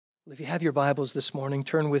If you have your Bibles this morning,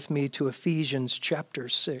 turn with me to Ephesians chapter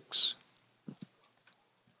 6.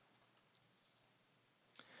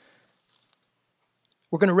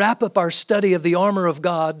 We're going to wrap up our study of the armor of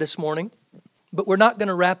God this morning, but we're not going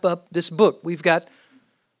to wrap up this book. We've got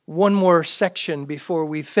one more section before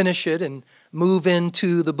we finish it and move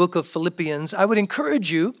into the book of Philippians. I would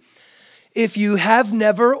encourage you, if you have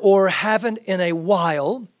never or haven't in a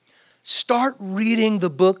while, start reading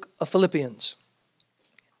the book of Philippians.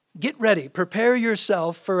 Get ready, prepare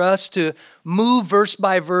yourself for us to move verse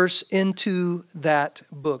by verse into that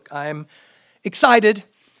book. I'm excited.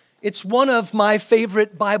 It's one of my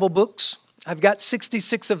favorite Bible books. I've got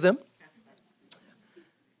 66 of them.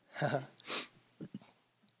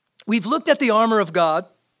 We've looked at the armor of God.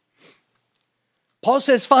 Paul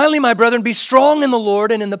says, finally, my brethren, be strong in the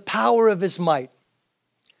Lord and in the power of his might.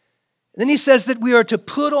 Then he says that we are to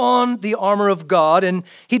put on the armor of God, and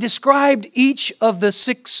he described each of the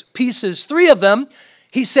 6 pieces. 3 of them,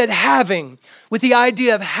 he said having, with the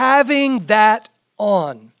idea of having that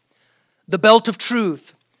on. The belt of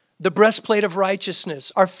truth, the breastplate of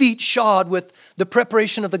righteousness, our feet shod with the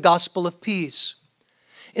preparation of the gospel of peace.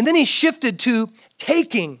 And then he shifted to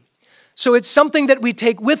taking. So it's something that we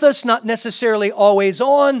take with us, not necessarily always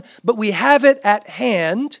on, but we have it at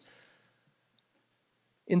hand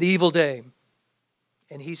in the evil day.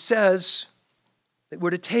 And he says that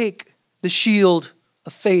we're to take the shield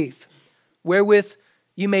of faith, wherewith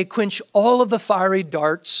you may quench all of the fiery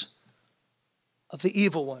darts of the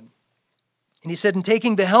evil one. And he said, in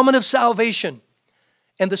taking the helmet of salvation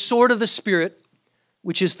and the sword of the Spirit,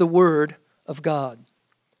 which is the word of God.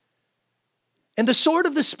 And the sword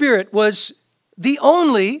of the Spirit was the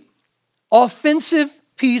only offensive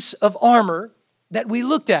piece of armor that we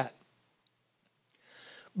looked at.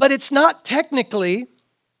 But it's not technically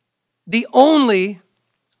the only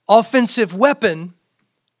offensive weapon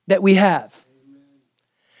that we have.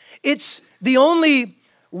 It's the only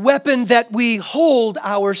weapon that we hold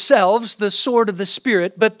ourselves, the sword of the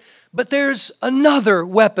Spirit, but there's another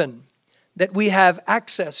weapon that we have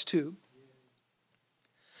access to.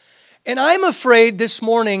 And I'm afraid this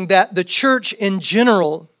morning that the church in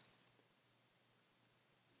general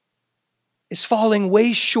is falling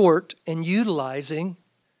way short in utilizing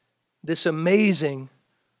this amazing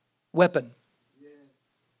weapon.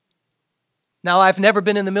 Now, I've never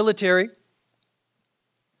been in the military.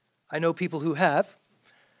 I know people who have.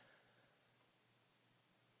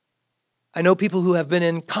 I know people who have been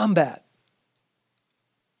in combat.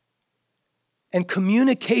 And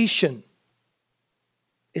communication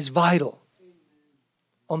is vital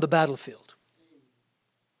on the battlefield.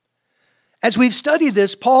 As we've studied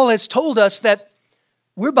this, Paul has told us that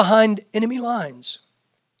we're behind enemy lines.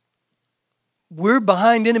 We're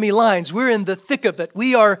behind enemy lines. We're in the thick of it.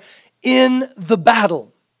 We are in the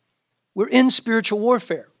battle. We're in spiritual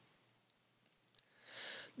warfare.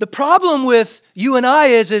 The problem with you and I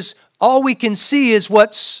is all we can see is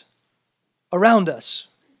what's around us.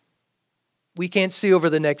 We can't see over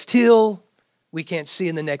the next hill. We can't see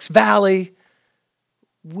in the next valley.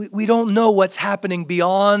 We don't know what's happening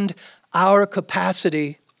beyond our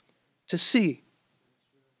capacity to see.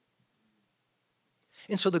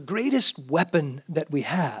 And so the greatest weapon that we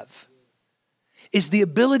have is the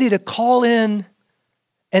ability to call in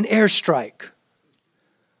an airstrike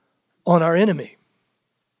on our enemy.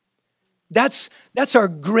 That's our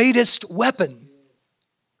greatest weapon.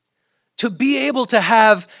 To be able to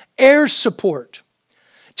have air support,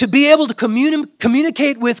 to be able to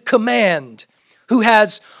communicate with command, who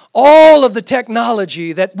has all of the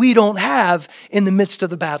technology that we don't have in the midst of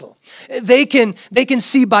the battle. They can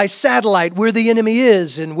see by satellite where the enemy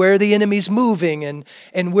is and where the enemy's moving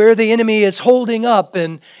and where the enemy is holding up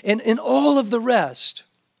and all of the rest.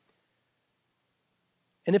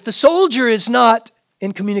 And if the soldier is not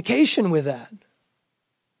in communication with that,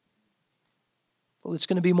 well, it's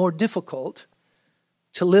going to be more difficult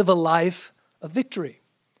to live a life of victory.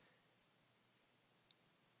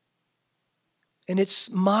 And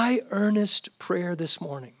it's my earnest prayer this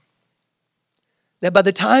morning that by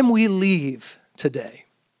the time we leave today,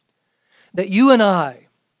 that you and I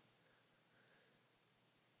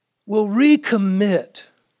will recommit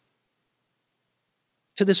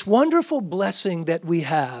to this wonderful blessing that we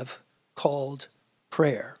have called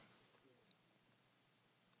prayer.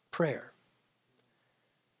 Prayer.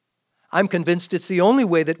 I'm convinced it's the only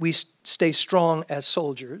way that we stay strong as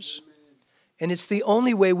soldiers, and it's the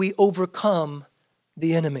only way we overcome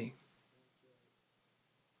the enemy.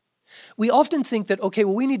 We often think that, okay,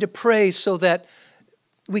 well, we need to pray so that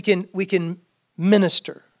we can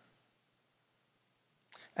minister.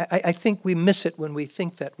 I think we miss it when we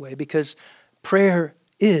think that way, because prayer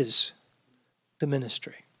is the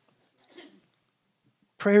ministry.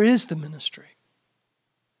 Prayer is the ministry.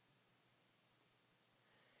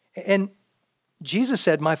 And Jesus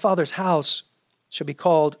said, my Father's house shall be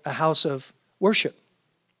called a house of worship.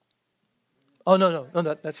 Oh, no,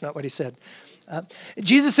 that's not what he said.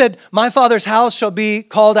 Jesus said, my Father's house shall be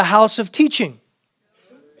called a house of teaching.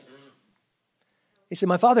 He said,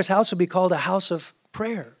 my Father's house will be called a house of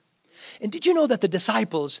prayer. And did you know that the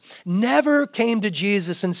disciples never came to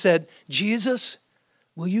Jesus and said, Jesus,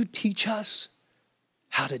 will you teach us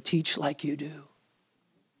how to teach like you do?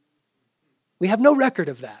 We have no record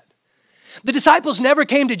of that. The disciples never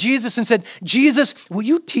came to Jesus and said, Jesus, will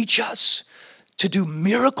you teach us to do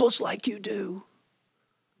miracles like you do?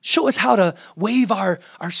 Show us how to wave our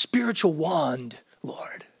spiritual wand,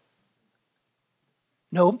 Lord.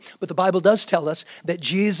 No, but the Bible does tell us that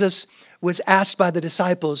Jesus was asked by the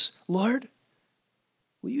disciples, Lord,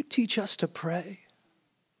 will you teach us to pray?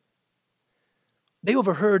 They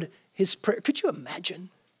overheard his prayer. Could you imagine?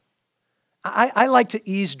 I like to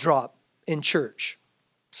eavesdrop in church.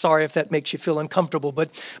 Sorry if that makes you feel uncomfortable,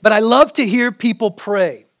 but I love to hear people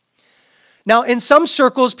pray. Now, in some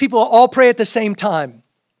circles, people all pray at the same time.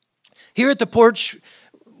 Here at the Porch,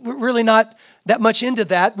 we're really not that much into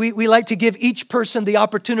that. We like to give each person the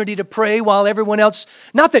opportunity to pray while everyone else,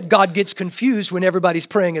 not that God gets confused when everybody's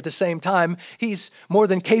praying at the same time. He's more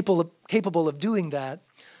than capable of doing that.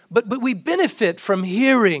 But we benefit from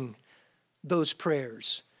hearing those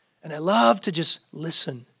prayers. And I love to just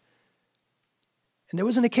listen. And there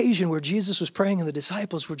was an occasion where Jesus was praying and the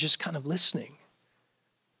disciples were just kind of listening.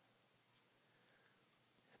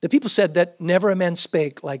 The people said that never a man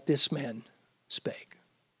spake like this man spake.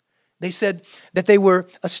 They said that they were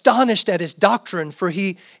astonished at his doctrine, for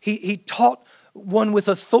he taught with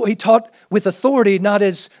authority, not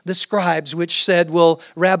as the scribes, which said, well,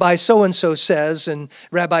 Rabbi so-and-so says, and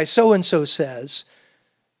Rabbi so-and-so says.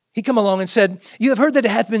 He come along and said, you have heard that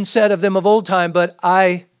it hath been said of them of old time, but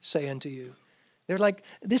I say unto you. They're like,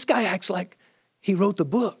 this guy acts like he wrote the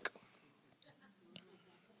book.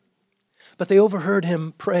 But they overheard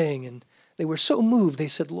him praying, and they were so moved, they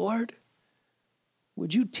said, Lord,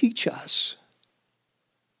 would you teach us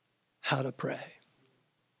how to pray?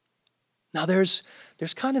 Now, there's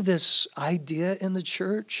kind of this idea in the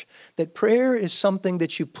church that prayer is something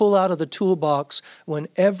that you pull out of the toolbox when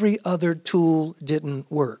every other tool didn't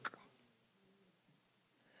work.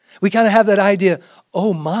 We kind of have that idea,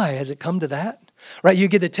 oh my, has it come to that? Right? You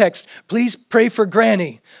get the text, please pray for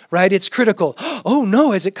Granny, right? It's critical. Oh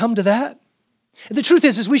no, has it come to that? And the truth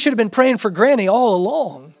is we should have been praying for Granny all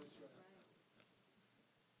along.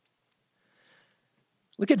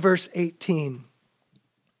 Look at verse 18.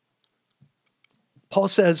 Paul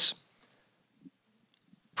says,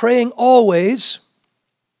 praying always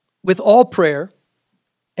with all prayer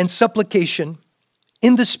and supplication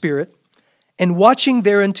in the Spirit, and watching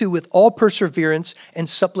thereunto with all perseverance and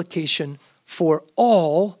supplication for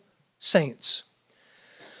all saints.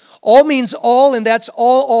 All means all, and that's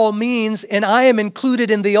all means, and I am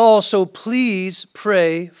included in the all, so please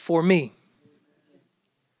pray for me.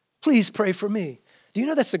 Please pray for me. Do you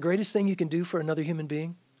know that's the greatest thing you can do for another human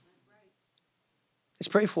being? Is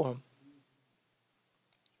pray for them.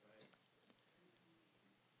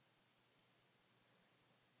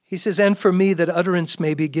 He says, and for me that utterance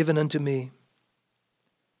may be given unto me,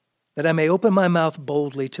 that I may open my mouth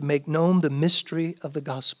boldly to make known the mystery of the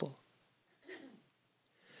gospel.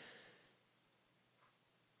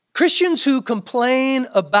 Christians who complain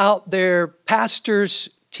about their pastors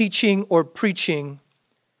teaching or preaching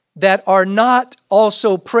that are not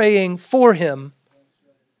also praying for him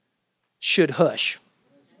should hush.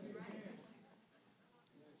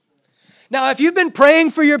 Now, if you've been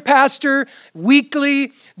praying for your pastor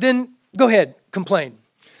weekly, then go ahead, complain.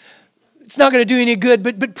 It's not going to do any good,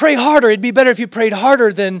 but pray harder. It'd be better if you prayed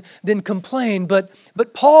harder than complain.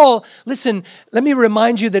 But Paul, listen, let me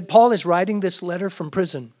remind you that Paul is writing this letter from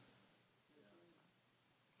prison.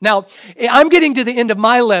 Now, I'm getting to the end of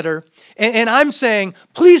my letter, and I'm saying,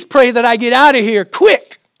 please pray that I get out of here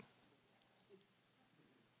quick.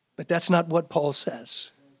 But that's not what Paul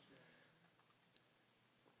says.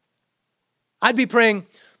 I'd be praying,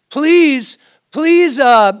 please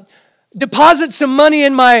deposit some money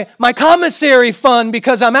in my commissary fund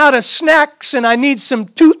because I'm out of snacks and I need some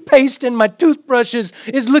toothpaste and my toothbrush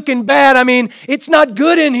is looking bad. I mean, it's not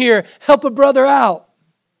good in here. Help a brother out.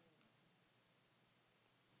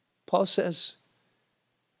 Paul says,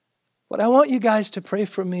 what I want you guys to pray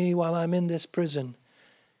for me while I'm in this prison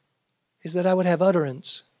is that I would have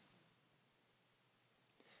utterance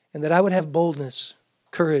and that I would have boldness,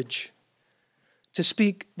 courage to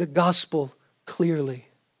speak the gospel clearly.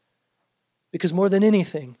 Because more than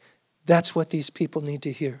anything, that's what these people need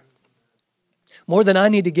to hear. More than I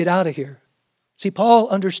need to get out of here. See, Paul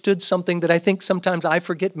understood something that I think sometimes I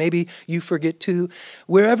forget, maybe you forget too.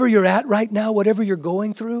 Wherever you're at right now, whatever you're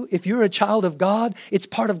going through, if you're a child of God, it's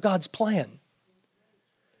part of God's plan.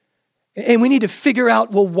 And we need to figure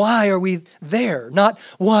out, well, why are we there? Not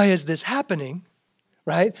why is this happening,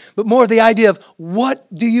 right? But more the idea of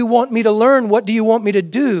what do you want me to learn? What do you want me to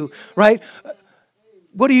do, right?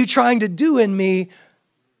 What are you trying to do in me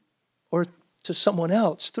or to someone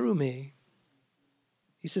else through me?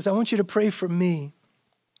 He says, I want you to pray for me.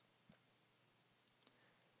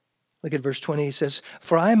 Look at verse 20. He says,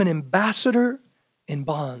 for I am an ambassador in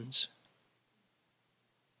bonds.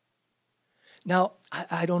 Now,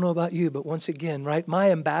 I don't know about you, but once again, right,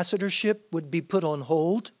 my ambassadorship would be put on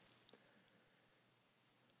hold,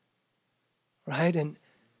 right, and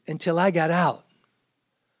until I got out.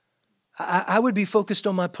 I would be focused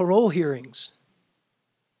on my parole hearings.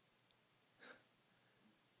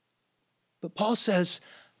 But Paul says,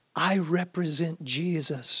 I represent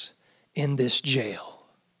Jesus in this jail.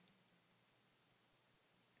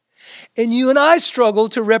 And you and I struggle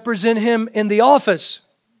to represent him in the office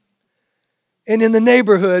and in the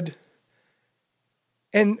neighborhood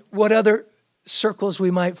and what other circles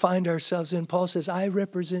we might find ourselves in. Paul says, I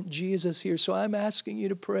represent Jesus here, so I'm asking you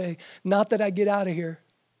to pray. Not that I get out of here.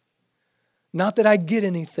 Not that I get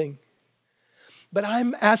anything. But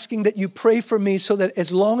I'm asking that you pray for me so that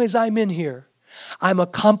as long as I'm in here, I'm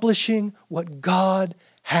accomplishing what God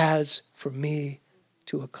has for me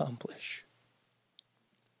to accomplish.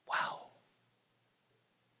 Wow.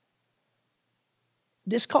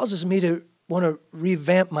 This causes me to want to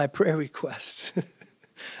revamp my prayer requests.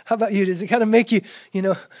 How about you? Does it kind of make you,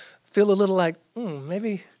 feel a little like,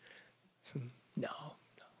 maybe? No.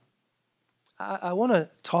 I want to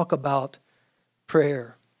talk about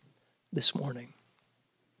prayer this morning.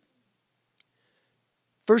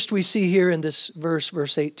 First, we see here in this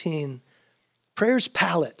verse 18, prayer's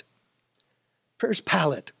palette. Prayer's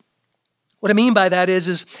palette. What I mean by that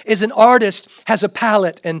is an artist has a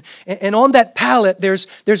palette, and on that palette,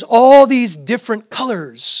 there's all these different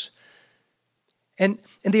colors. And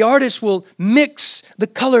the artist will mix the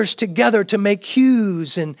colors together to make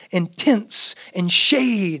hues and tints and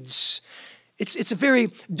shades. It's a very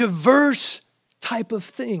diverse type of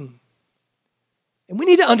thing. And we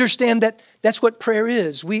need to understand that that's what prayer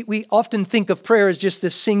is. We often think of prayer as just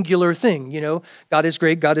this singular thing. God is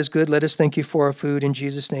great, God is good, let us thank you for our food. In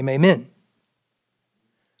Jesus' name, amen.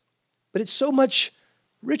 But it's so much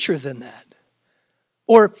richer than that.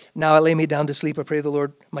 Or, now I lay me down to sleep, I pray the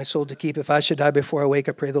Lord my soul to keep. If I should die before I wake,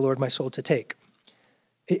 I pray the Lord my soul to take.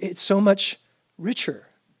 It's so much richer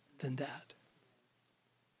than that.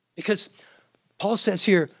 Because Paul says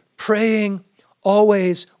here, praying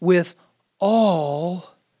always with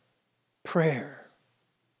all prayer.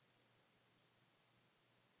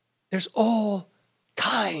 There's all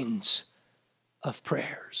kinds of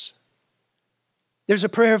prayers. There's a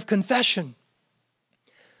prayer of confession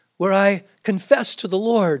where I confess to the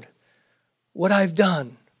Lord what I've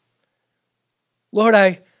done. Lord,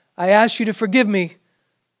 I ask you to forgive me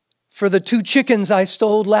for the 2 chickens I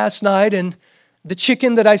stole last night and the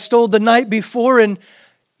chicken that I stole the night before, and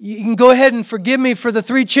you can go ahead and forgive me for the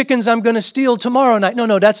 3 chickens I'm going to steal tomorrow night.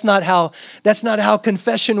 No, that's not how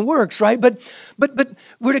confession works, right? But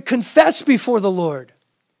we're to confess before the Lord.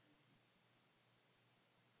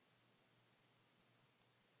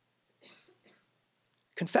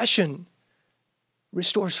 Confession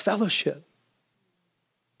restores fellowship.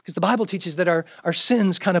 Because the Bible teaches that our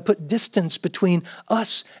sins kind of put distance between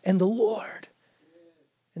us and the Lord.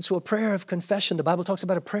 And so a prayer of confession, the Bible talks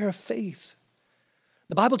about a prayer of faith.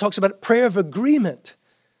 The Bible talks about a prayer of agreement,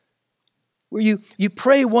 where you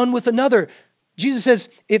pray one with another. Jesus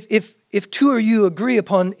says, if 2 of you agree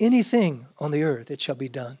upon anything on the earth, it shall be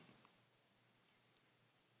done.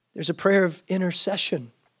 There's a prayer of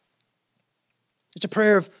intercession. There's a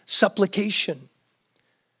prayer of supplication.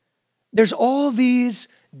 There's all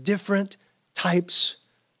these different types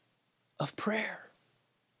of prayer.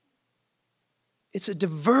 It's a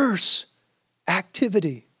diverse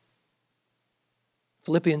activity.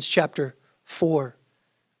 Philippians chapter 4,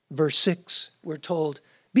 verse 6, we're told,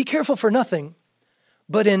 be careful for nothing,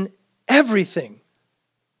 but in everything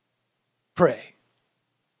pray.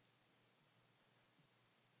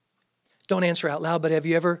 Don't answer out loud, but have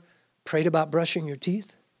you ever prayed about brushing your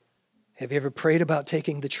teeth? Have you ever prayed about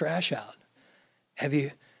taking the trash out?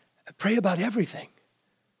 Pray about everything.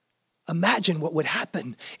 Imagine what would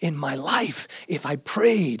happen in my life if I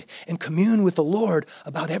prayed and communed with the Lord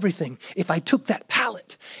about everything. If I took that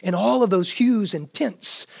palette and all of those hues and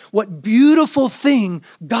tints, what beautiful thing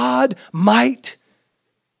God might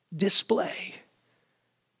display.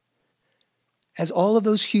 As all of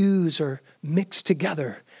those hues are mixed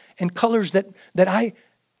together and colors that I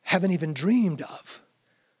haven't even dreamed of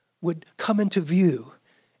would come into view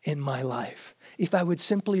in my life. If I would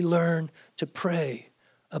simply learn to pray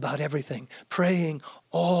about everything, praying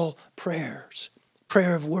all prayers,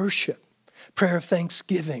 prayer of worship, prayer of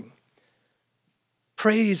thanksgiving,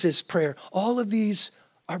 praise is prayer. All of these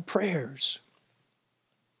are prayers,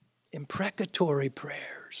 imprecatory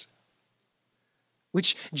prayers,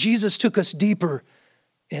 which Jesus took us deeper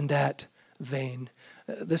in that vein.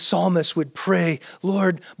 The psalmist would pray,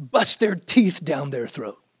 Lord, bust their teeth down their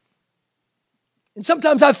throat. And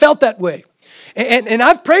sometimes I've felt that way. And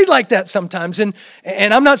I've prayed like that sometimes. And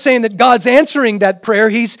I'm not saying that God's answering that prayer.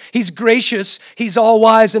 He's gracious. He's all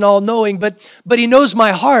wise and all knowing. But he knows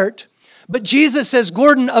my heart. But Jesus says,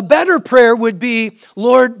 Gordon, a better prayer would be,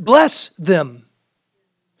 Lord, bless them.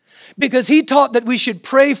 Because he taught that we should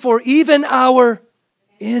pray for even our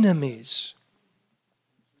enemies.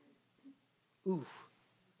 Ooh.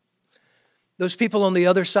 Those people on the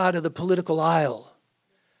other side of the political aisle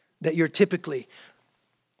that you're typically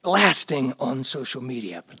blasting on social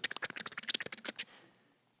media.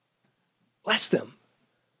 Bless them.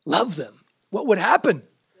 Love them. What would happen?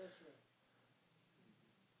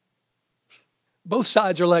 Both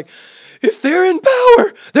sides are like, if they're in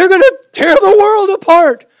power, they're going to tear the world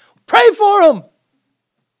apart. Pray for them.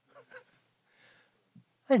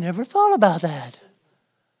 I never thought about that.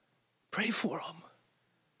 Pray for them.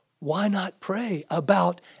 Why not pray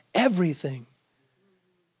about everything?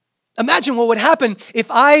 Imagine what would happen if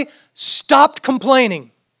I stopped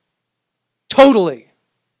complaining totally.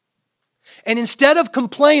 And instead of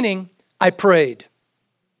complaining, I prayed.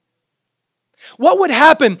 What would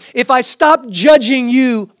happen if I stopped judging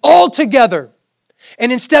you altogether?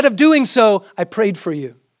 And instead of doing so, I prayed for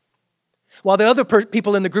you. While the other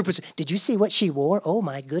people in the group would say, did you see what she wore? Oh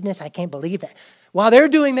my goodness, I can't believe that. While they're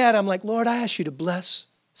doing that, I'm like, Lord, I ask you to bless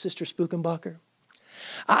Sister Spookenbacher.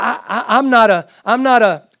 I'm not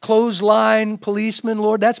a clothesline policeman,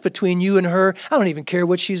 Lord. That's between you and her. I don't even care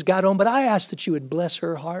what she's got on, but I ask that you would bless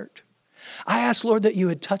her heart. I ask, Lord, that you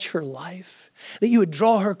would touch her life, that you would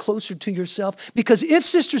draw her closer to yourself. Because if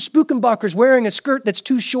Sister Spookenbacher's wearing a skirt that's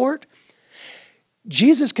too short,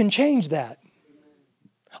 Jesus can change that.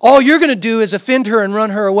 All you're going to do is offend her and run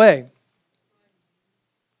her away.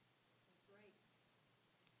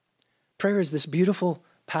 Prayer is this beautiful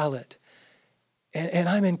palette. And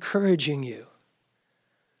I'm encouraging you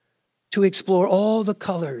to explore all the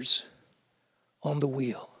colors on the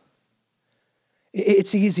wheel.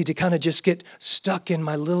 It's easy to kind of just get stuck in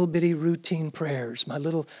my little bitty routine prayers, my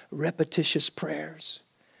little repetitious prayers.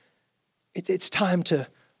 It's time to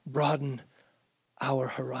broaden our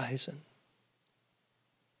horizon.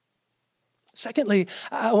 Secondly,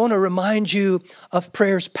 I want to remind you of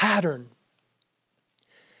prayer's pattern.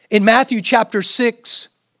 In Matthew chapter 6,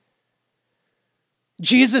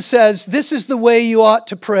 Jesus says, this is the way you ought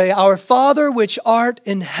to pray, our Father which art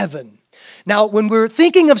in heaven. Now, when we're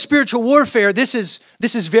thinking of spiritual warfare, this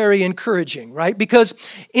is very encouraging, right? Because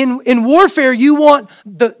in warfare, you want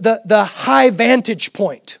the high vantage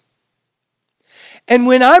point. And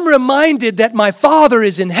when I'm reminded that my Father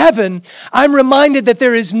is in heaven, I'm reminded that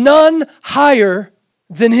there is none higher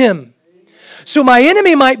than Him. So my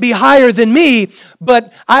enemy might be higher than me,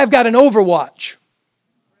 but I've got an overwatch.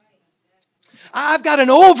 I've got an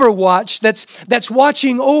overwatch that's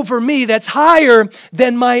watching over me, that's higher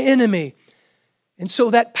than my enemy. And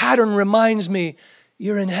so that pattern reminds me,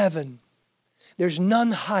 you're in heaven. There's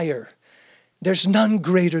none higher. There's none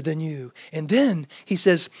greater than you. And then he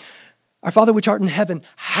says, our Father which art in heaven,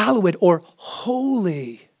 hallowed or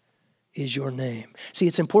holy is your name. See,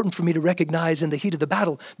 it's important for me to recognize in the heat of the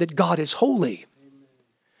battle that God is holy.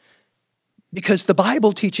 Because the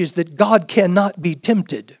Bible teaches that God cannot be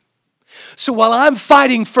tempted. So while I'm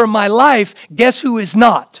fighting for my life, guess who is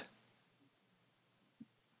not?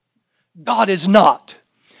 God is not.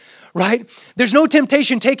 Right? There's no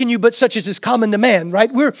temptation taken you but such as is common to man, right?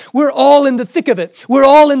 We're all in the thick of it. We're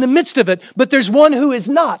all in the midst of it, but there's one who is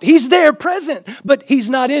not. He's there present, but he's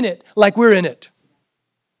not in it like we're in it.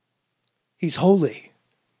 He's holy.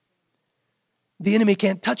 The enemy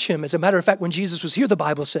can't touch him. As a matter of fact, when Jesus was here, the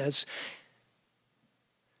Bible says,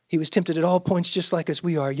 he was tempted at all points just like as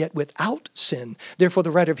we are, yet without sin. Therefore,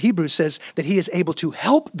 the writer of Hebrews says that he is able to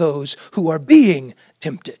help those who are being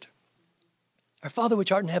tempted. Our Father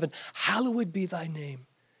which art in heaven, hallowed be thy name.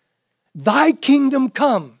 Thy kingdom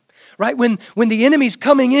come. Right? When the enemy's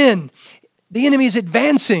coming in, the enemy's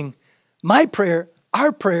advancing, my prayer,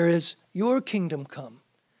 our prayer is, your kingdom come.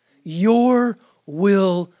 Your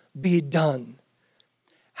will be done.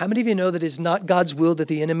 How many of you know that it's not God's will that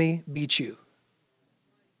the enemy beat you?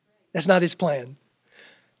 That's not his plan.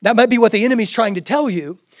 That might be what the enemy's trying to tell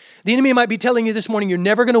you. The enemy might be telling you this morning, you're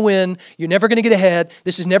never going to win. You're never going to get ahead.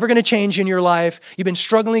 This is never going to change in your life. You've been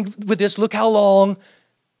struggling with this. Look how long.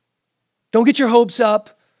 Don't get your hopes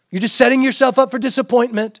up. You're just setting yourself up for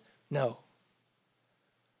disappointment. No.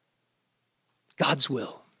 God's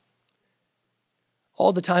will.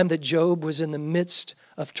 All the time that Job was in the midst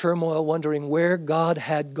of turmoil, wondering where God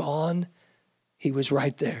had gone, he was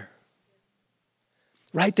right there.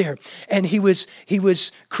 Right there. And he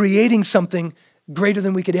was creating something greater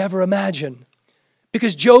than we could ever imagine.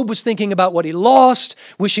 Because Job was thinking about what he lost,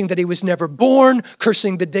 wishing that he was never born,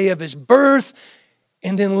 cursing the day of his birth.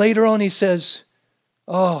 And then later on he says,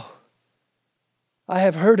 oh, I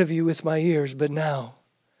have heard of you with my ears, but now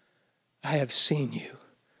I have seen you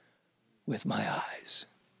with my eyes.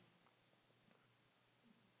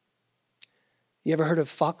 You ever heard of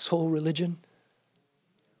foxhole religion?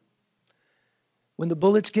 When the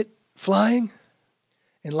bullets get flying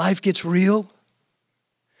and life gets real,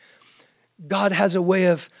 God has a way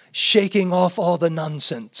of shaking off all the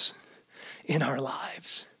nonsense in our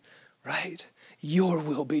lives, right? Your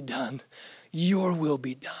will be done. Your will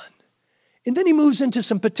be done. And then he moves into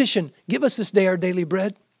some petition. Give us this day our daily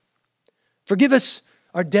bread. Forgive us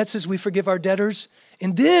our debts as we forgive our debtors.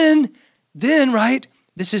 And then, right,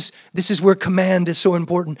 this is where command is so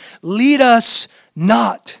important. Lead us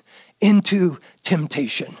not into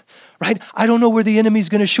temptation, right? I don't know where the enemy's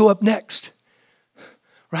going to show up next,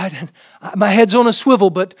 right? And my head's on a swivel,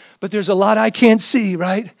 but there's a lot I can't see,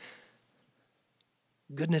 right?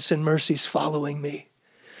 Goodness and mercy's following me.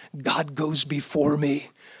 God goes before me,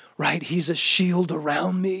 right? He's a shield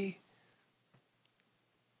around me.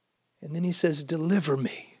 And then he says, deliver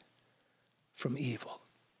me from evil.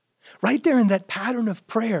 Right there in that pattern of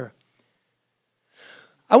prayer.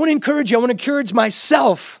 I want to encourage you, I want to encourage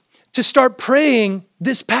myself to start praying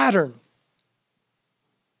this pattern.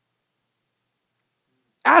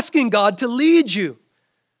 Asking God to lead you,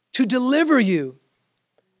 to deliver you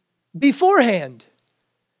beforehand.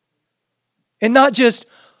 And not just,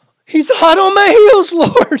 he's hot on my heels,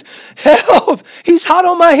 Lord. Help. He's hot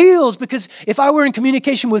on my heels. Because if I were in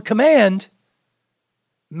communication with command,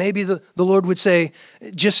 maybe the Lord would say,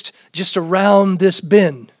 just around this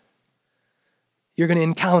bend, you're going to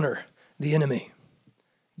encounter the enemy.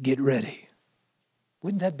 Get ready.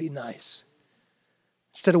 Wouldn't that be nice?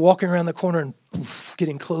 Instead of walking around the corner and poof,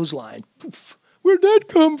 getting clotheslined. Poof, where'd that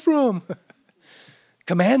come from?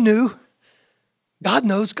 Command knew. God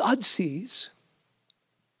knows. God sees.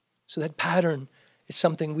 So that pattern is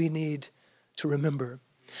something we need to remember.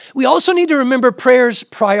 We also need to remember prayer's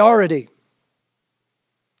priority.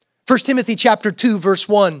 1 Timothy chapter 2, verse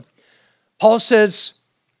 1. Paul says,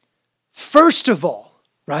 first of all,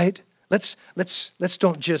 right? Let's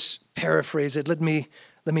don't just paraphrase it. Let me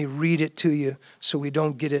read it to you so we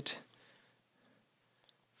don't get it.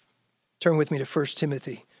 Turn with me to 1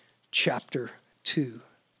 Timothy chapter 2.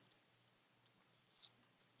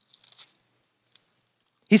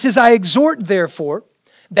 He says, I exhort, therefore,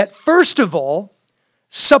 that first of all,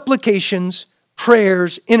 supplications,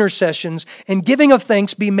 prayers, intercessions, and giving of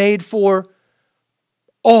thanks be made for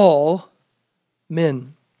all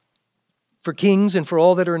men, for kings and for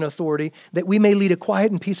all that are in authority, that we may lead a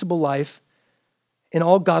quiet and peaceable life in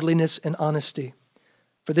all godliness and honesty.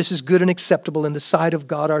 For this is good and acceptable in the sight of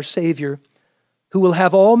God our Savior, who will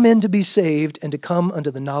have all men to be saved and to come unto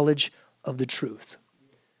the knowledge of the truth.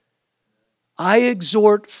 I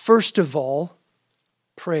exhort, first of all,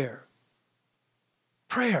 prayer.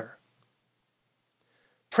 Prayer.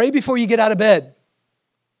 Pray before you get out of bed.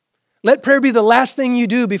 Let prayer be the last thing you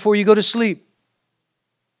do before you go to sleep.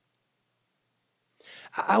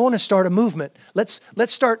 I want to start a movement. Let's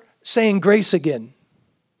start saying grace again.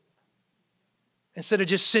 Instead of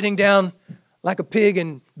just sitting down like a pig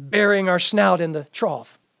and burying our snout in the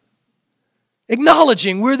trough.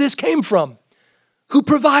 Acknowledging where this came from. Who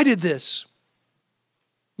provided this?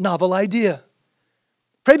 Novel idea.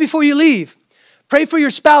 Pray before you leave. Pray for your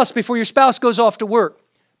spouse before your spouse goes off to work.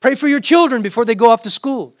 Pray for your children before they go off to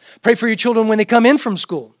school. Pray for your children when they come in from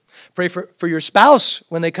school. Pray for your spouse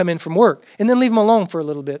when they come in from work. And then leave them alone for a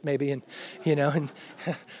little bit maybe.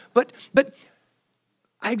 But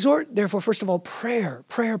I exhort, therefore, first of all, prayer.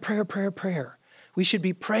 We should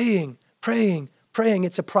be praying.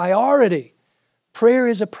 It's a priority. Prayer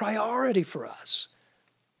is a priority for us.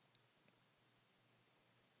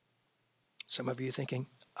 Some of you are thinking,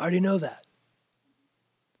 I already know that.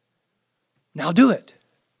 Now do it.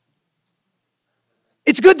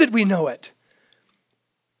 It's good that we know it,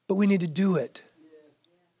 but we need to do it.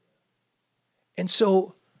 And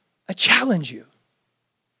so I challenge you.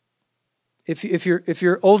 If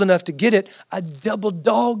you're old enough to get it, I double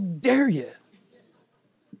dog dare you.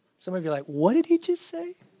 Some of you are like, what did he just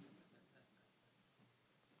say?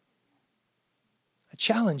 I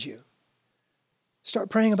challenge you. Start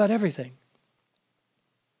praying about everything.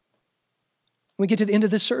 When we get to the end of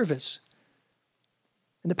this service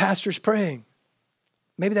and the pastor's praying,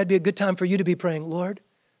 maybe that'd be a good time for you to be praying, Lord,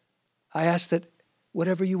 I ask that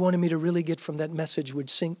whatever you wanted me to really get from that message would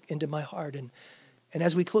sink into my heart. And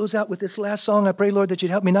as we close out with this last song, I pray, Lord, that you'd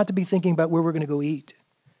help me not to be thinking about where we're going to go eat.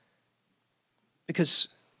 Because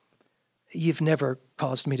you've never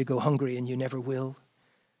caused me to go hungry, and you never will.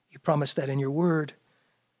 You promised that in your word.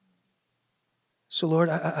 So, Lord,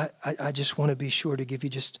 I just want to be sure to give you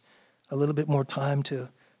just a little bit more time to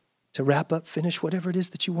wrap up, finish whatever it is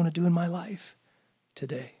that you want to do in my life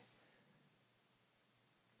today.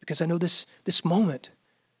 Because I know this moment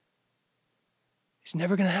is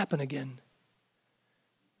never going to happen again.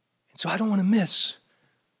 And so I don't want to miss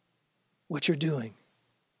what you're doing.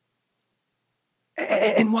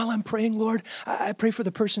 And while I'm praying, Lord, I pray for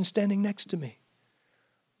the person standing next to me,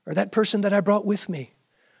 or that person that I brought with me,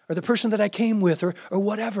 or the person that I came with, or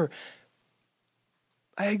whatever.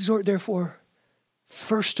 I exhort, therefore,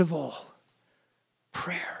 first of all,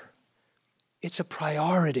 prayer. It's a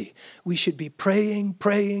priority. We should be praying,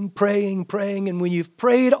 praying, praying, praying. And when you've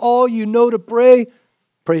prayed all you know to pray,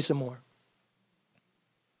 pray some more.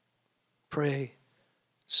 Pray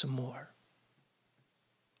some more.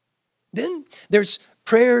 Then there's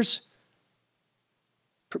prayers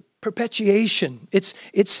perpetuation. It's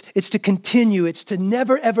to continue. It's to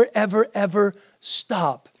never, ever, ever, ever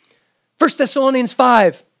stop. 1 Thessalonians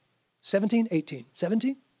 5, 17, 18.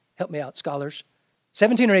 17? Help me out, scholars.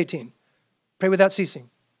 17 or 18? Pray without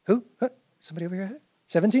ceasing. Who? Huh? Somebody over here?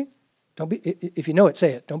 17? Don't be. If you know it,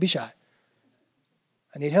 say it. Don't be shy.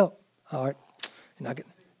 I need help. All right. You're not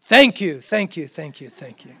getting. Thank you. Thank you. Thank you.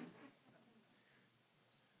 Thank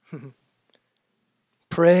you.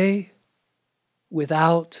 Pray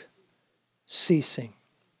without ceasing.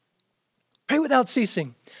 Pray without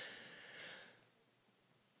ceasing.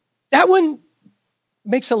 That one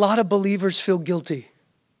makes a lot of believers feel guilty.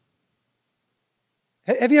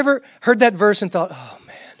 Have you ever heard that verse and thought, oh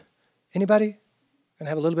man, anybody? Gonna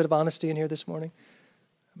have a little bit of honesty in here this morning?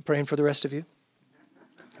 I'm praying for the rest of you.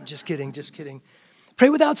 I'm just kidding, just kidding. Pray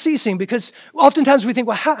without ceasing, because oftentimes we think,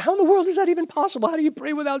 well, how in the world is that even possible? How do you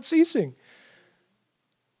pray without ceasing?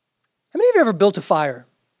 How many of you ever built a fire?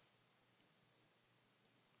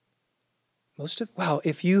 Most of? Wow,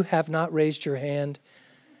 if you have not raised your hand,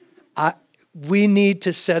 we need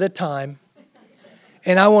to set a time.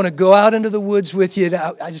 And I want to go out into the woods with you.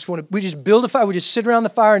 We just build a fire. We just sit around the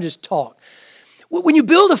fire and just talk. When you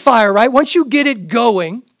build a fire, right, once you get it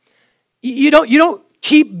going, you don't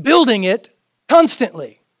keep building it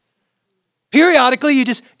constantly. Periodically, you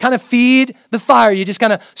just kind of feed the fire. You just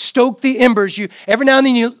kind of stoke the embers. Every now and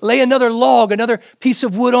then you lay another log, another piece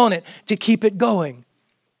of wood on it to keep it going.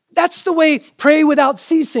 That's the way pray without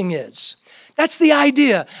ceasing is. That's the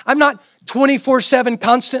idea. I'm not 24/7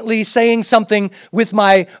 constantly saying something with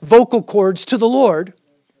my vocal cords to the Lord,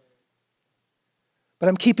 but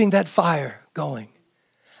I'm keeping that fire going.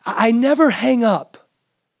 I never hang up.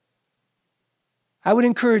 I would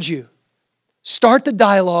encourage you, start the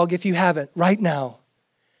dialogue if you haven't right now,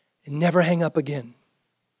 and never hang up again.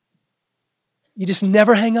 You just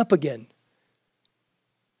never hang up again.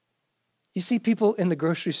 You see people in the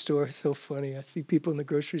grocery store, it's so funny. I see people in the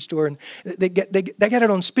grocery store and they get it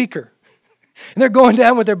on speaker. And they're going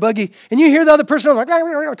down with their buggy, and you hear the other person like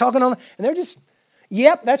talking on, and they're just,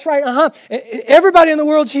 yep, that's right, Everybody in the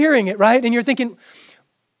world's hearing it, right? And you're thinking,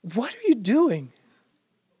 what are you doing?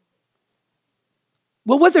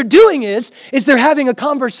 Well, what they're doing is they're having a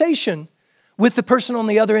conversation with the person on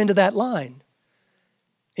the other end of that line.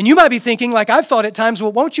 And you might be thinking, like I've thought at times,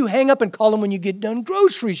 well, won't you hang up and call them when you get done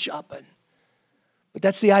grocery shopping? But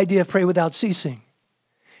that's the idea of pray without ceasing.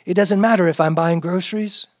 It doesn't matter if I'm buying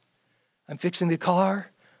groceries, I'm fixing the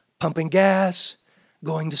car, pumping gas,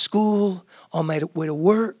 going to school, on my way to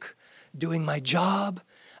work, doing my job.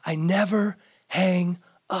 I never hang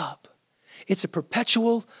up. It's a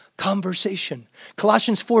perpetual conversation.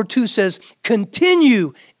 Colossians 4:2 says,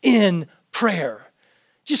 continue in prayer.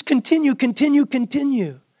 Just continue, continue,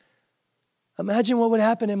 continue. Imagine what would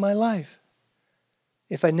happen in my life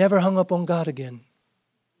if I never hung up on God again.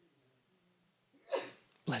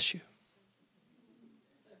 Bless you.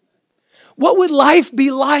 What would life be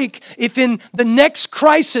like if in the next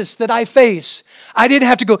crisis that I face, I didn't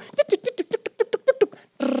have to go,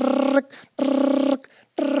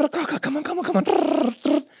 come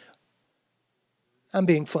on. I'm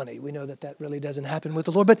being funny. We know that really doesn't happen with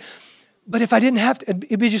the Lord. But if I didn't have to,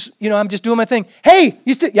 it'd be just, I'm just doing my thing. Hey,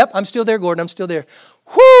 you still, yep, I'm still there, Gordon. I'm still there.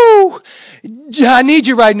 Whoo! I need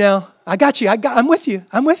you right now. I got you. I'm with you.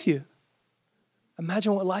 I'm with you.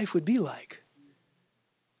 Imagine what life would be like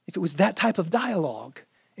if it was that type of dialogue.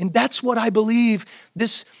 And that's what I believe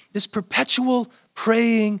this perpetual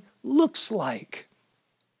praying looks like.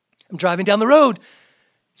 I'm driving down the road.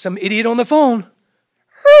 Some idiot on the phone.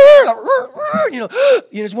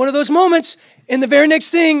 It's one of those moments. And the very next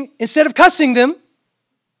thing, instead of cussing them,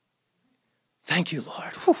 thank you,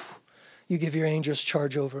 Lord. Whew. You give your angels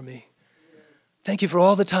charge over me. Thank you for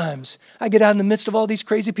all the times I get out in the midst of all these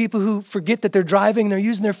crazy people who forget that they're driving, they're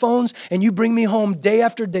using their phones, and you bring me home day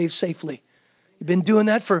after day safely. You've been doing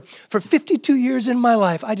that for 52 years in my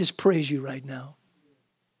life. I just praise you right now.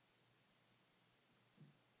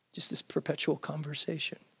 Just this perpetual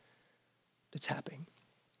conversation that's happening.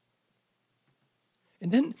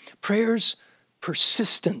 And then prayer's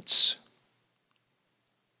persistence.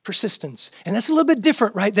 Persistence. And that's a little bit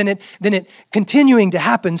different, right, than it continuing to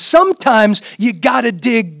happen. Sometimes you got to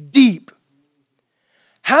dig deep.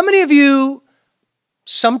 How many of you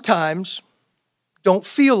sometimes don't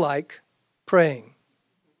feel like praying?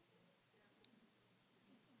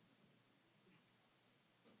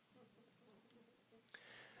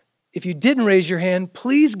 If you didn't raise your hand,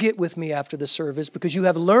 please get with me after the service because you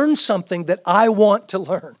have learned something that I want to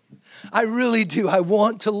learn. I really do. I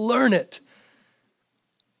want to learn it.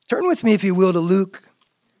 Turn with me, if you will, to Luke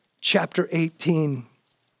chapter 18.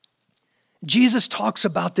 Jesus talks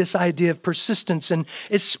about this idea of persistence, and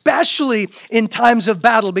especially in times of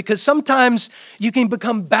battle, because sometimes you can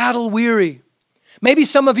become battle weary. Maybe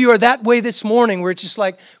some of you are that way this morning, where it's just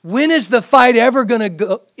like, when is the fight ever going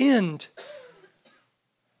to end?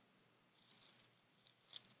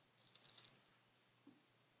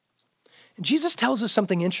 Jesus tells us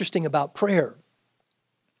something interesting about prayer.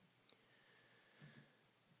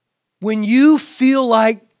 When you feel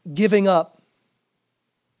like giving up,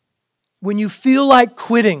 when you feel like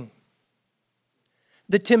quitting,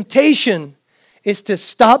 the temptation is to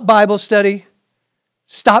stop Bible study,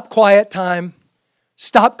 stop quiet time,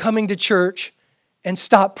 stop coming to church, and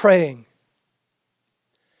stop praying.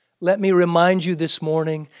 Let me remind you this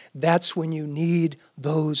morning, that's when you need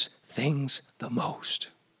those things the most.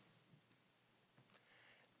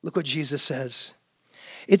 Look what Jesus says.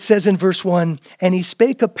 It says in verse 1, and he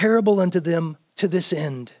spake a parable unto them to this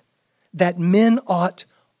end, that men ought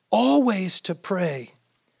always to pray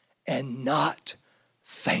and not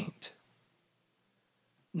faint.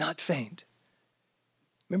 Not faint.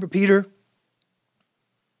 Remember Peter?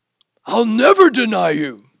 I'll never deny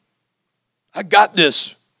you. I got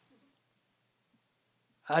this.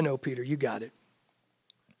 I know, Peter, you got it.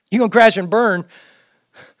 You're going to crash and burn.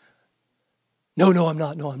 No, I'm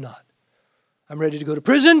not. No, I'm not. I'm ready to go to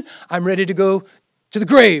prison. I'm ready to go to the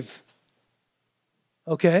grave.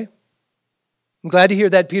 Okay? I'm glad to hear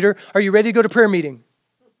that, Peter. Are you ready to go to prayer meeting?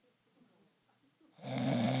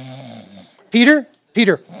 Peter?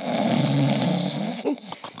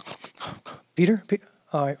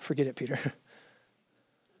 All right, forget it, Peter.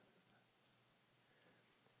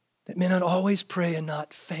 That men ought always pray and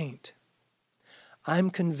not faint. I'm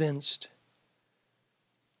convinced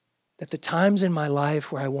that the times in my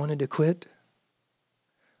life where I wanted to quit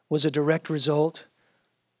was a direct result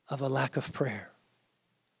of a lack of prayer.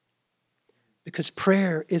 Because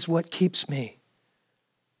prayer is what keeps me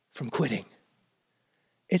from quitting.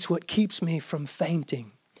 It's what keeps me from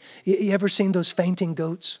fainting. You ever seen those fainting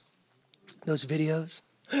goats? Those videos?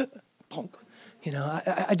 Bonk.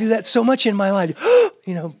 I do that so much in my life.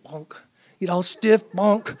 Bonk. Get all stiff,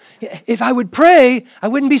 bonk. If I would pray, I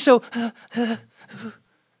wouldn't be so...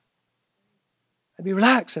 I'd be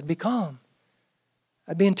relaxed. I'd be calm.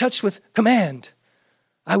 I'd be in touch with command.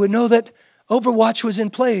 I would know that Overwatch was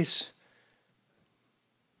in place.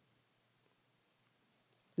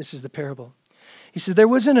 This is the parable. He said, there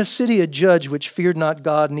was in a city a judge which feared not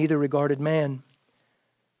God, neither regarded man.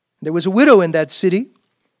 There was a widow in that city,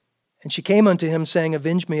 and she came unto him, saying,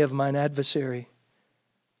 avenge me of mine adversary.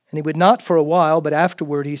 And he would not for a while, but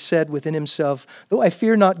afterward he said within himself, though I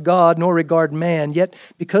fear not God, nor regard man, yet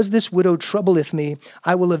because this widow troubleth me,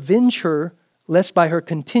 I will avenge her, lest by her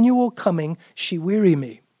continual coming she weary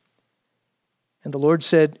me. And the Lord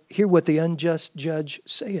said, hear what the unjust judge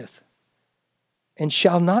saith. And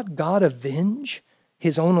shall not God avenge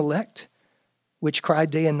his own elect, which cry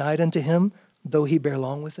day and night unto him, though he bear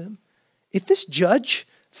long with them? if this judge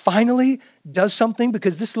finally does something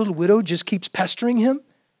because this little widow just keeps pestering him,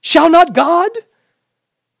 shall not God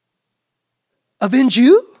avenge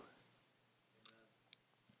you?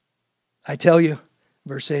 I tell you,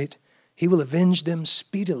 verse 8, he will avenge them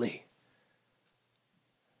speedily.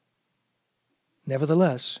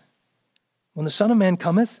 Nevertheless, when the Son of Man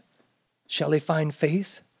cometh, shall he find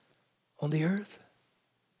faith on the earth?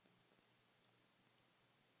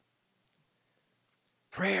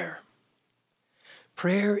 Prayer.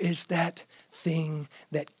 Prayer is that thing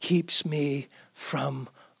that keeps me from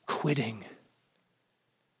quitting.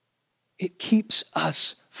 It keeps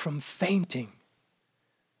us from fainting.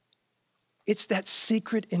 It's that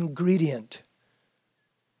secret ingredient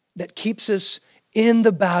that keeps us in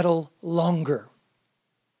the battle longer.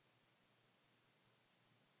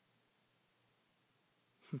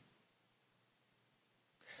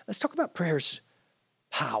 Let's talk about prayer's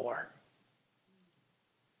power.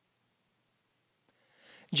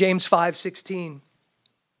 James 5:16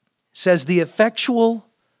 says, the effectual,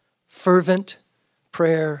 fervent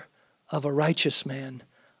prayer of a righteous man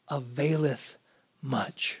availeth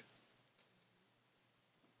much.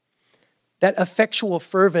 That effectual,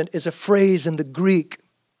 fervent is a phrase in the Greek.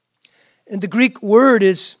 And the Greek word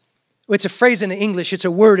it's a phrase in the English, it's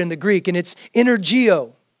a word in the Greek, and it's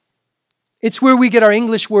energio. It's where we get our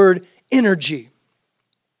English word energy.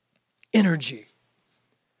 Energy.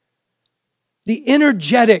 The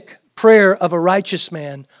energetic prayer of a righteous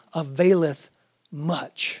man availeth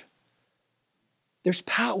much. There's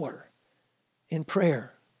power in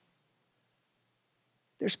prayer.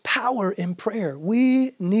 There's power in prayer.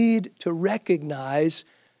 We need to recognize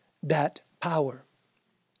that power.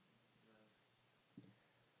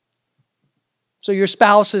 So your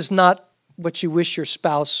spouse is not what you wish your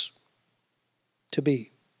spouse to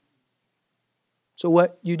be. So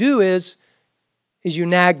what you do is you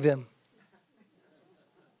nag them.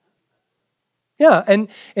 Yeah, and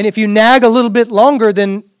if you nag a little bit longer,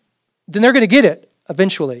 then they're going to get it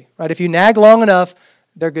eventually, right? If you nag long enough,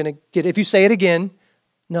 they're going to get it. If you say it again,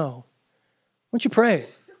 no. Why don't you pray?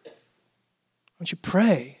 Why don't you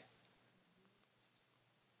pray?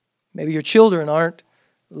 Maybe your children aren't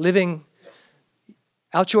living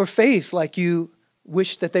out your faith like you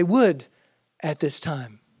wish that they would at this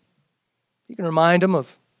time. You can remind them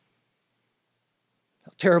of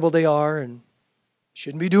how terrible they are and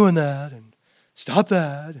shouldn't be doing that and stop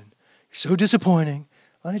that and you're so disappointing.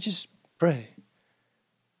 Why don't you just pray?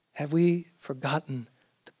 Have we forgotten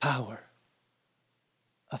the power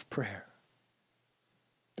of prayer?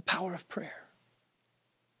 The power of prayer.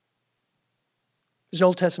 There's an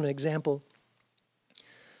Old Testament example.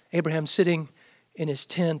 Abraham sitting in his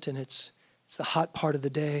tent, and it's the hot part of the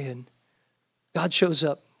day, and God shows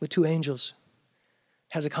up with two angels,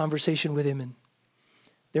 has a conversation with him, and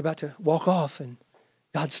they're about to walk off, and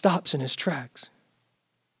God stops in his tracks.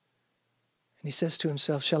 And he says to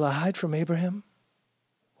himself, shall I hide from Abraham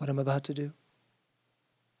what I'm about to do?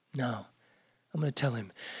 No, I'm going to tell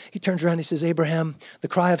him. He turns around and he says, Abraham, the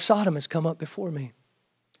cry of Sodom has come up before me.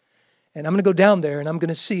 And I'm going to go down there and I'm going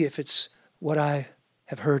to see if it's what I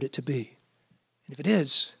have heard it to be. And if it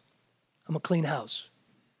is, I'm a clean house.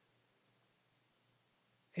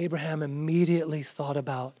 Abraham immediately thought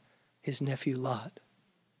about his nephew Lot.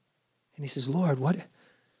 And he says, Lord, what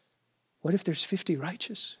if there's 50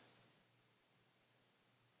 righteous?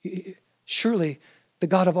 Surely the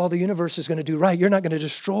God of all the universe is going to do right. You're not going to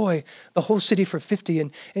destroy the whole city for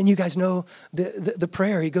 50. And you guys know the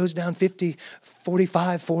prayer. He goes down 50,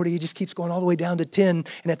 45, 40. He just keeps going all the way down to 10.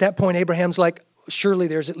 And at that point, Abraham's like, surely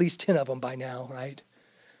there's at least 10 of them by now, right?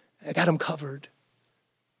 I got them covered.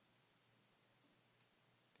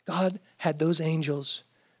 God had those angels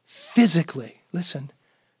physically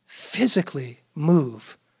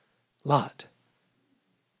move Lot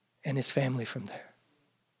and his family from there.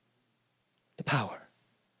 The power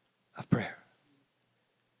of prayer.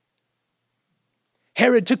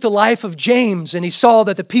 Herod took the life of James and he saw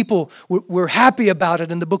that the people were happy about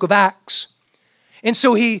it in the book of Acts. And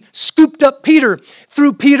so he scooped up Peter,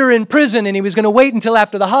 threw Peter in prison, and he was going to wait until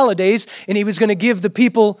after the holidays and he was going to give the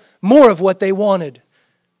people more of what they wanted.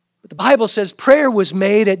 But the Bible says prayer was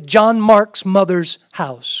made at John Mark's mother's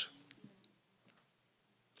house.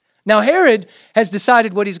 Now Herod has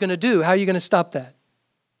decided what he's going to do. How are you going to stop that?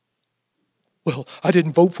 Well, I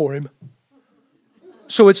didn't vote for him.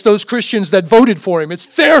 So it's those Christians that voted for him. It's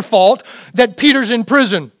their fault that Peter's in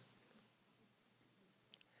prison.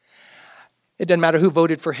 It doesn't matter who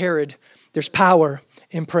voted for Herod. There's power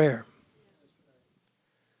in prayer.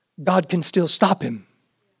 God can still stop him.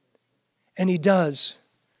 And he does.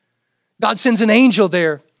 God sends an angel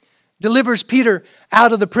there delivers Peter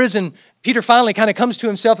out of the prison, Peter finally kind of comes to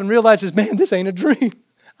himself and realizes, man, this ain't a dream.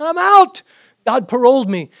 I'm out. God paroled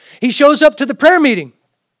me. He shows up to the prayer meeting.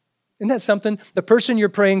 Isn't that something? The person you're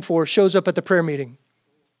praying for shows up at the prayer meeting.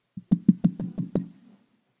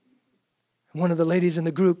 One of the ladies in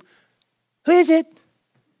the group, who is it?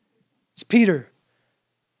 It's Peter.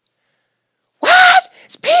 What?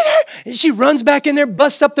 It's Peter? And she runs back in there,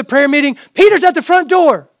 busts up the prayer meeting. Peter's at the front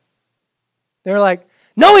door. They're like,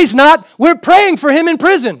 no, he's not. We're praying for him in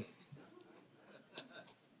prison.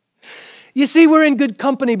 You see, we're in good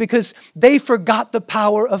company because they forgot the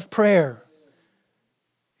power of prayer.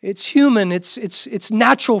 It's human. It's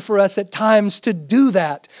natural for us at times to do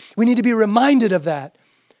that. We need to be reminded of that.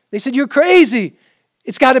 They said, you're crazy.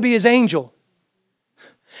 It's got to be his angel.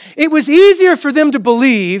 It was easier for them to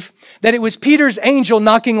believe that it was Peter's angel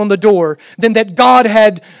knocking on the door than that God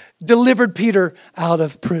had delivered Peter out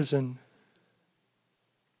of prison.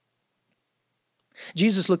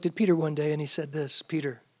 Jesus looked at Peter one day and he said this,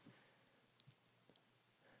 Peter,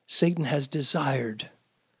 Satan has desired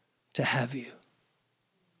to have you.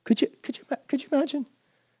 Could you imagine?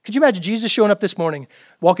 Could you imagine Jesus showing up this morning,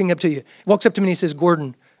 walking up to you, walks up to me and he says,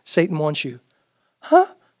 Gordon, Satan wants you. Huh?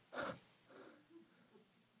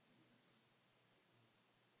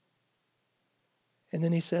 And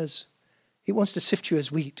then he says, he wants to sift you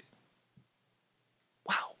as wheat.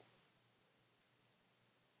 Wow.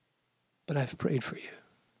 But I've prayed for you.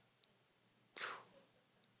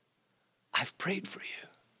 I've prayed for you.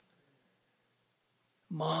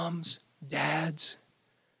 Moms, dads,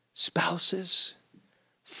 spouses,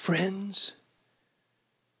 friends,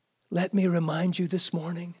 let me remind you this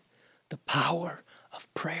morning the power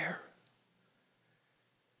of prayer.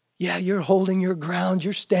 Yeah, you're holding your ground.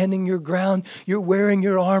 You're standing your ground. You're wearing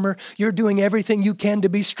your armor. You're doing everything you can to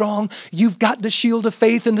be strong. You've got the shield of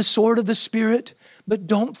faith and the sword of the Spirit. But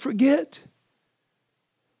don't forget,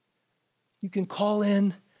 you can call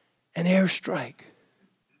in an airstrike.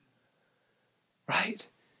 Right?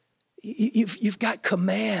 You've got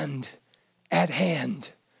command at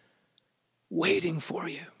hand waiting for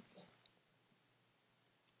you.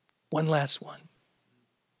 One last one.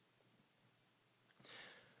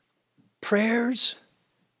 Prayers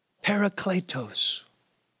parakletos.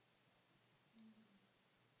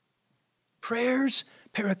 Prayers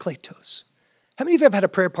parakletos. How many of you have had a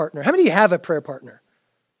prayer partner? How many of you have a prayer partner?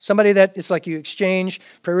 Somebody that it's like you exchange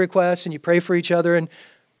prayer requests and you pray for each other. And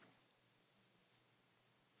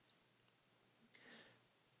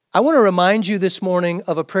I want to remind you this morning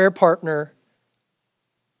of a prayer partner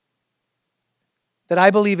that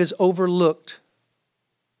I believe is overlooked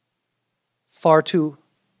far too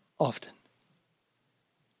often.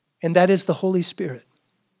 And that is the Holy Spirit.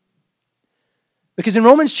 Because in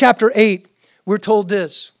Romans chapter 8, we're told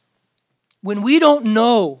this. When we don't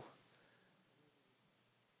know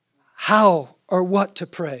how or what to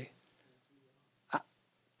pray,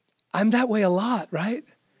 I'm that way a lot, right?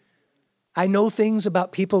 I know things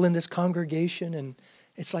about people in this congregation, and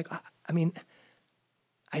it's like,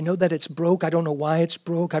 I know that it's broke. I don't know why it's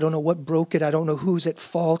broke. I don't know what broke it. I don't know who's at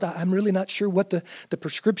fault. I'm really not sure what the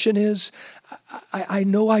prescription is. I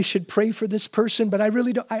know I should pray for this person, but I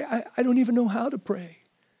really don't. I don't even know how to pray.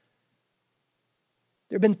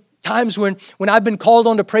 There have been times when I've been called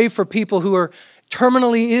on to pray for people who are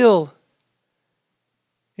terminally ill,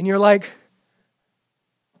 and you're like,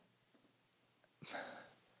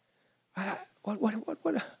 what?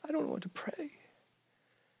 I don't know what to pray.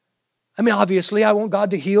 I mean, obviously, I want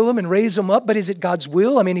God to heal them and raise them up, but is it God's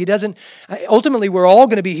will? I mean, He doesn't, ultimately, we're all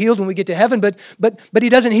going to be healed when we get to heaven, but He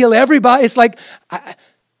doesn't heal everybody. It's like, but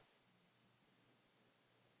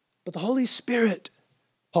the Holy Spirit,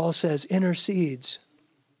 Paul says, intercedes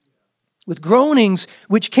with groanings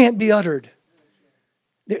which can't be uttered.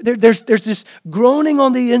 There's this groaning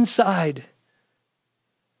on the inside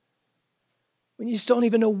when you just don't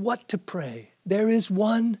even know what to pray. There is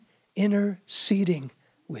one interceding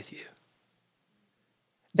with you.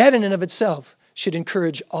 That in and of itself should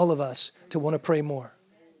encourage all of us to want to pray more.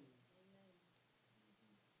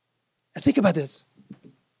 Now think about this.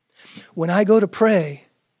 When I go to pray,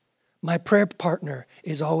 my prayer partner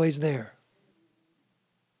is always there.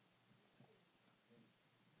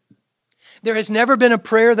 There has never been a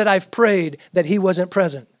prayer that I've prayed that he wasn't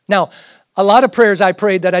present. Now, a lot of prayers I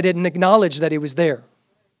prayed that I didn't acknowledge that he was there.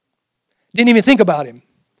 Didn't even think about him.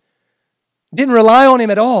 Didn't rely on him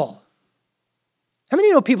at all. How many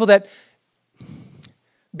know people that,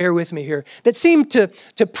 bear with me here, that seem to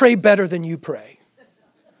pray better than you pray?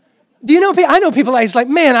 Do you know people? I know people it's like,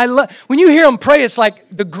 man, I love when you hear them pray, it's like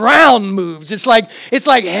the ground moves. It's like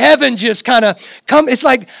heaven just kind of come. It's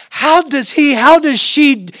like, how does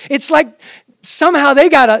she, it's like somehow they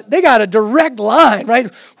got a direct line,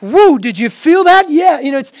 right? Woo, did you feel that? Yeah,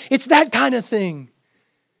 it's that kind of thing.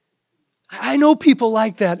 I know people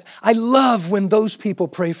like that. I love when those people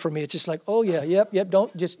pray for me. It's just like, oh yeah, yep,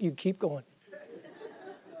 you keep going.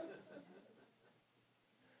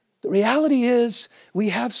 The reality is we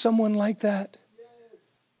have someone like that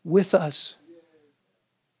with us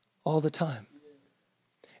all the time.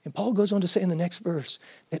 And Paul goes on to say in the next verse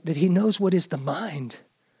that he knows what is the mind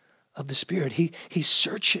of the Spirit. He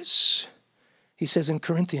searches, he says in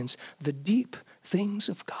Corinthians, the deep things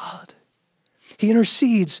of God. He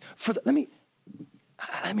intercedes for let me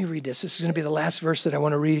read this. This is going to be the last verse that I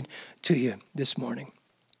want to read to you this morning.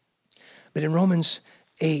 But in Romans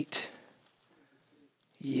 8,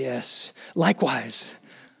 yes. Likewise,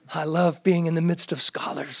 I love being in the midst of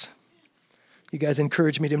scholars. You guys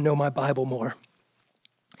encourage me to know my Bible more.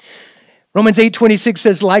 Romans 8:26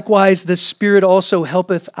 says, likewise, the Spirit also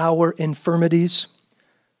helpeth our infirmities.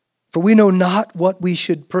 For we know not what we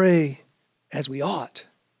should pray as we ought.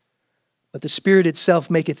 But the Spirit itself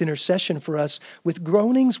maketh intercession for us with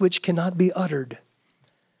groanings which cannot be uttered.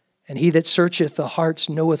 And he that searcheth the hearts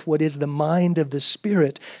knoweth what is the mind of the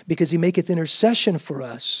Spirit, because he maketh intercession for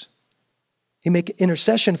us. He maketh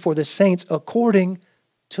intercession for the saints according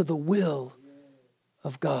to the will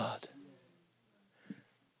of God.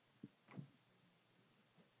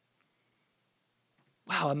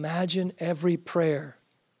 Wow, imagine every prayer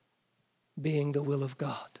being the will of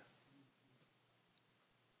God.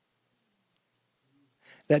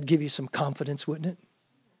 That'd give you some confidence, wouldn't it?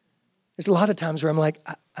 There's a lot of times where I'm like,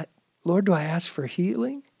 Lord, do I ask for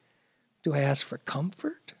healing? Do I ask for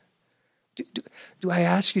comfort? Do I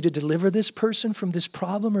ask you to deliver this person from this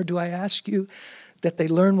problem? Or do I ask you that they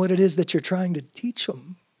learn what it is that you're trying to teach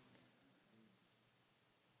them?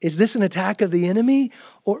 Is this an attack of the enemy?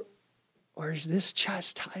 Or is this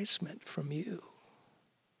chastisement from you?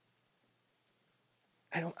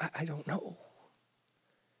 I don't know.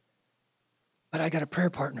 But I got a prayer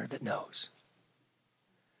partner that knows.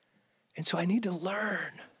 And so I need to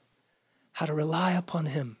learn how to rely upon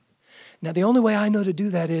him. Now, the only way I know to do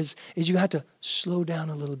that is you have to slow down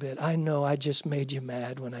a little bit. I know I just made you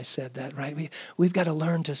mad when I said that, right? We've got to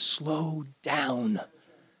learn to slow down.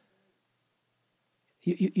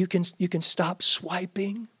 You can stop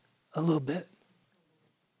swiping a little bit.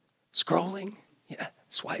 Scrolling,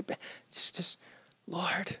 swiping. Just,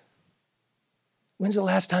 Lord, when's the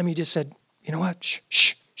last time you just said, you know what?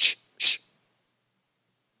 Shh.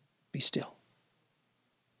 Be still.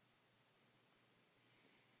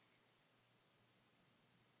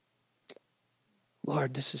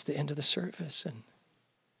 Lord, this is the end of the service, and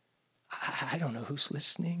I don't know who's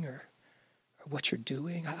listening or what you're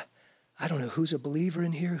doing. I don't know who's a believer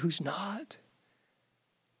in here, who's not.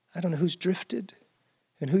 I don't know who's drifted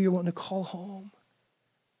and who you're wanting to call home.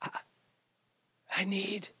 I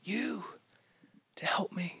need you to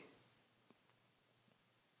help me.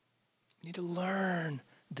 We need to learn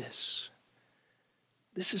this.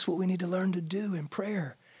 This is what we need to learn to do in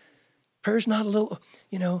prayer. Prayer's not a little,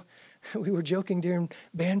 we were joking during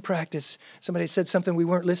band practice. Somebody said something, we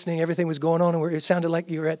weren't listening, everything was going on, and it sounded like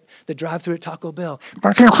you were at the drive-thru at Taco Bell.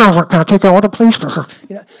 Can I take that order, please?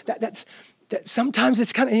 That sometimes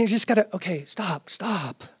it's kind of, you just got to, okay, stop.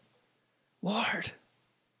 Lord.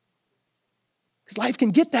 Because life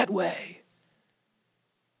can get that way.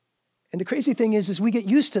 And the crazy thing is we get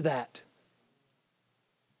used to that.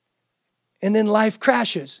 And then life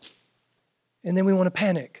crashes. And then we want to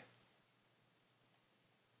panic.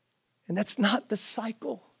 And that's not the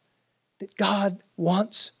cycle that God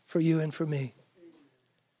wants for you and for me.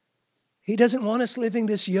 He doesn't want us living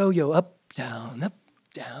this yo-yo, up, down, up,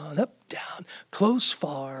 down, up, down, close,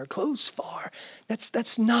 far.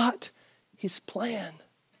 That's not his plan.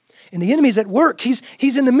 And the enemy's at work.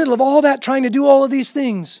 He's in the middle of all that, trying to do all of these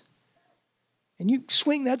things. And you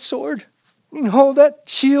swing that sword, you can hold that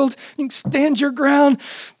shield, you can stand your ground.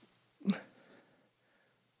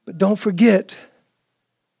 But don't forget,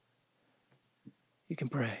 you can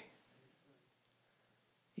pray.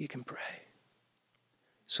 You can pray.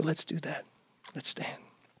 So let's do that. Let's stand.